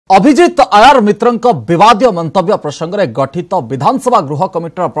अभिजित आयर मित्रଙ୍କ विवादीय मंतव्य प्रसंग में गठित विधानसभा गृह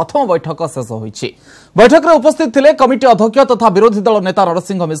कमिटर प्रथम बैठक शेष होईछि। बैठक में उपस्थित थिले कमिटी अध्यक्ष तथा विरोधी दल नेता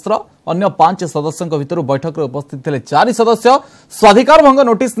नरसिंह मिश्र। अन्य 5 सदस्यों भितर बैठक में उपस्थित थिले 4 सदस्य। स्वाधिकार भंग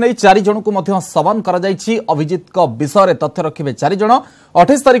नोटिस नहीं 4 जन को मध्य समन करा जायछि। अभिजित विषय में तथ्य रखिबे 4 जन।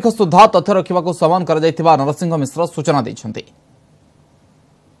 28 तारीख सुधा तथ्य रखा समन करा जायथिबा नरसिंह मिश्र सूचना दैछन्ति।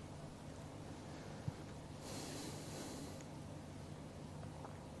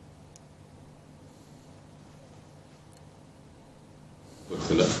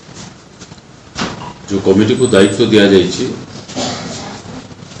 जो कमिटी को दायित्व दिया जाइए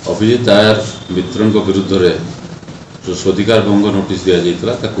अभिजित आयर मित्रंक विरुद्ध रे जो स्वाधिकार भंग नोटिस दिया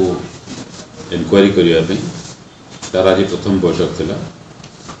जाइतला ताको इनक्वायरी करिया पे तार आज प्रथम बैठक थिला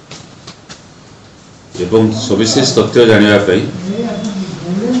एवं सविशेष तथ्य जानिया पे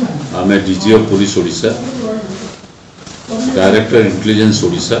आमे DG of police Odisha director intelligence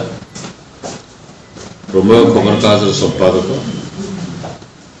Odisha प्रमेय खबर कागज संपादक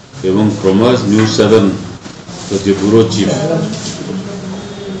एवं प्रमोज न्यूज 7 जो ब्यूरो चीफ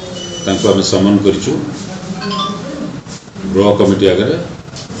आम समन करूँ गृह कमिटी आगे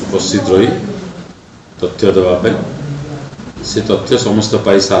उपस्थित रही तथ्य देवाई से तथ्य समस्त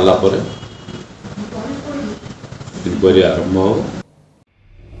पाई सारा इनक्वायरी आरंभ हो।